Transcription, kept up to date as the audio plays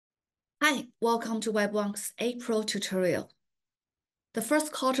Hi, welcome to Wonks April tutorial. The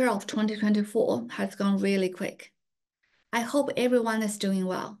first quarter of 2024 has gone really quick. I hope everyone is doing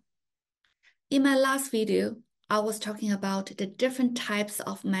well. In my last video, I was talking about the different types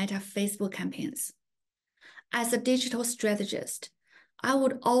of Meta Facebook campaigns. As a digital strategist, I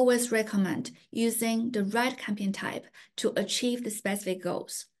would always recommend using the right campaign type to achieve the specific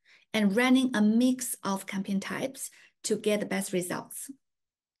goals and running a mix of campaign types to get the best results.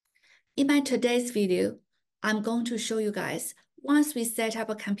 In my today's video, I'm going to show you guys, once we set up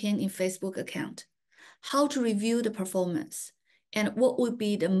a campaign in Facebook account, how to review the performance and what would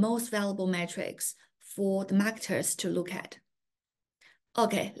be the most valuable metrics for the marketers to look at.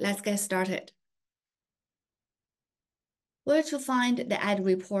 Okay, let's get started. Where to find the ad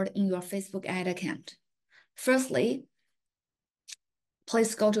report in your Facebook ad account? Firstly,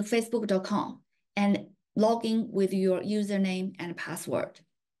 please go to facebook.com and log in with your username and password.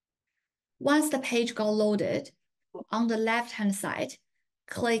 Once the page got loaded, on the left-hand side,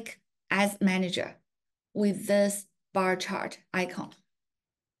 click Ads Manager with this bar chart icon.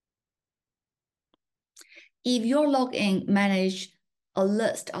 If your login manages a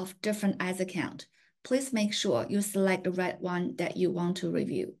list of different ads accounts, please make sure you select the right one that you want to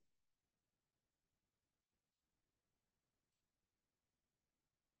review.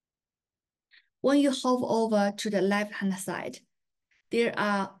 When you hover over to the left-hand side, there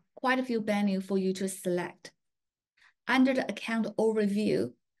are quite a few menus for you to select. Under the account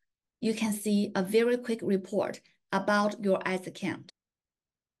overview, you can see a very quick report about your ads account.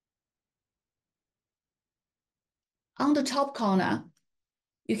 On the top corner,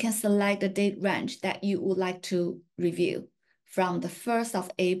 you can select the date range that you would like to review from the 1st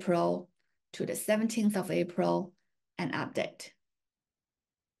of April to the 17th of April and update.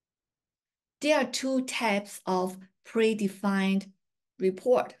 There are two types of predefined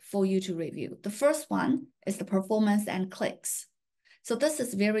report for you to review. The first one is the performance and clicks. So this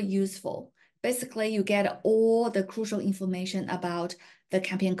is very useful. Basically, you get all the crucial information about the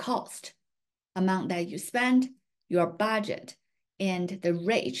campaign cost, amount that you spend, your budget, and the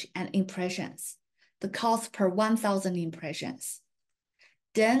reach and impressions, the cost per 1,000 impressions.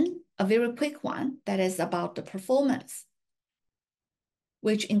 Then a very quick one that is about the performance,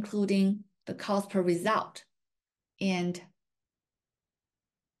 which including the cost per result and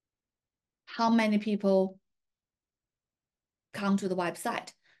how many people come to the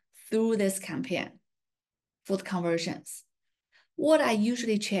website through this campaign for the conversions. What I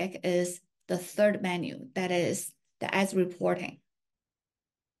usually check is the third menu, that is the ads reporting.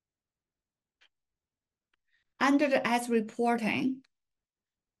 Under the ads reporting,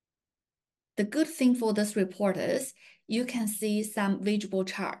 the good thing for this report is you can see some visible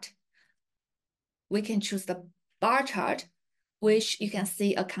chart. We can choose the bar chart, which you can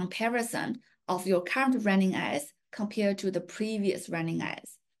see a comparison of your current running ads compared to the previous running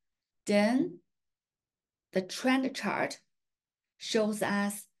ads. Then the trend chart shows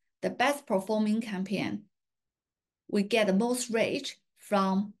us the best performing campaign. We get the most reach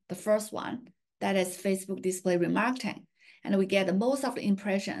from the first one, that is Facebook display remarketing, and we get the most of the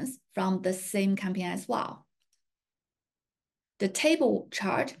impressions from the same campaign as well. The table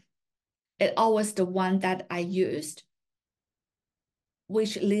chart is always the one that I used,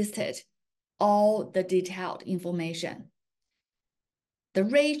 which listed all the detailed information. The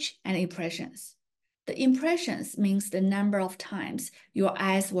reach and impressions. The impressions means the number of times your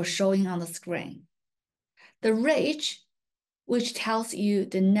ads were showing on the screen. The reach, which tells you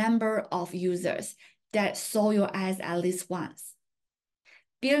the number of users that saw your ads at least once.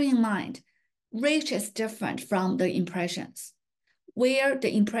 Bear in mind, reach is different from the impressions, where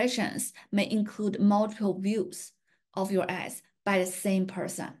the impressions may include multiple views of your ads by the same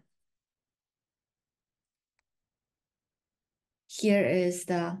person. Here is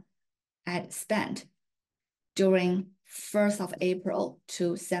the ad spent during 1st of April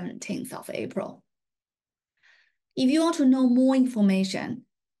to 17th of April. If you want to know more information,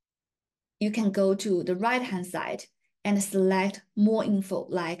 you can go to the right-hand side and select more info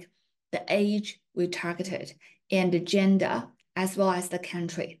like the age we targeted and the gender, as well as the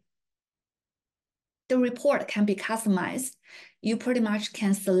country. The report can be customized. You pretty much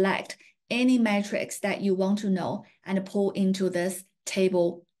can select any metrics that you want to know and pull into this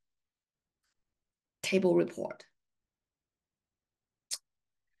table report.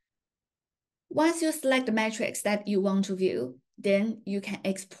 Once you select the metrics that you want to view, then you can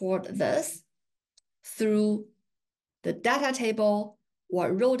export this through the data table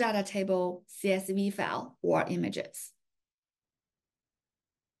or raw data table, CSV file, or images.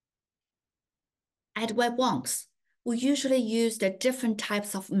 At Wonks, We usually use the different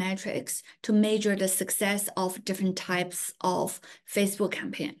types of metrics to measure the success of different types of Facebook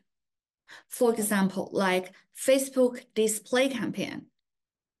campaign. For example, like Facebook display campaign,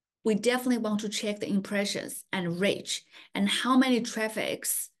 we definitely want to check the impressions and reach and how many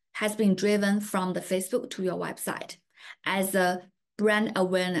traffics has been driven from the Facebook to your website as a brand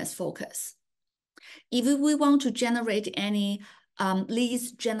awareness focus. If we want to generate any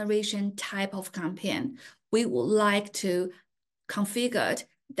leads generation type of campaign, we would like to configure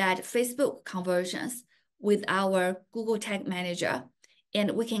that Facebook conversions with our Google Tag Manager,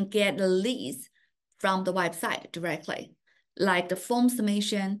 and we can get the leads from the website directly, like the form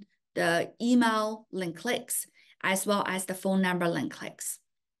submission, the email link clicks, as well as the phone number link clicks.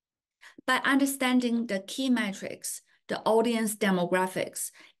 By understanding the key metrics, the audience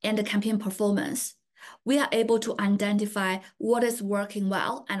demographics, and the campaign performance, we are able to identify what is working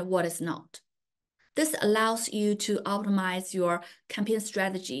well and what is not. This allows you to optimize your campaign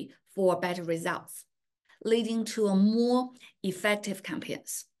strategy for better results, leading to a more effective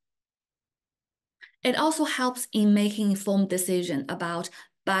campaigns. It also helps in making informed decisions about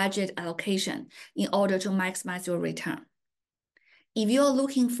budget allocation in order to maximize your return. If you're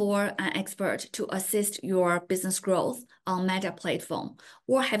looking for an expert to assist your business growth on Meta platform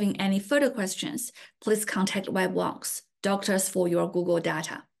or having any further questions, please contact Wonks, doctors for your Google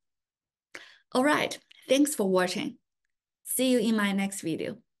data. All right, thanks for watching. See you in my next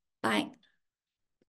video. Bye.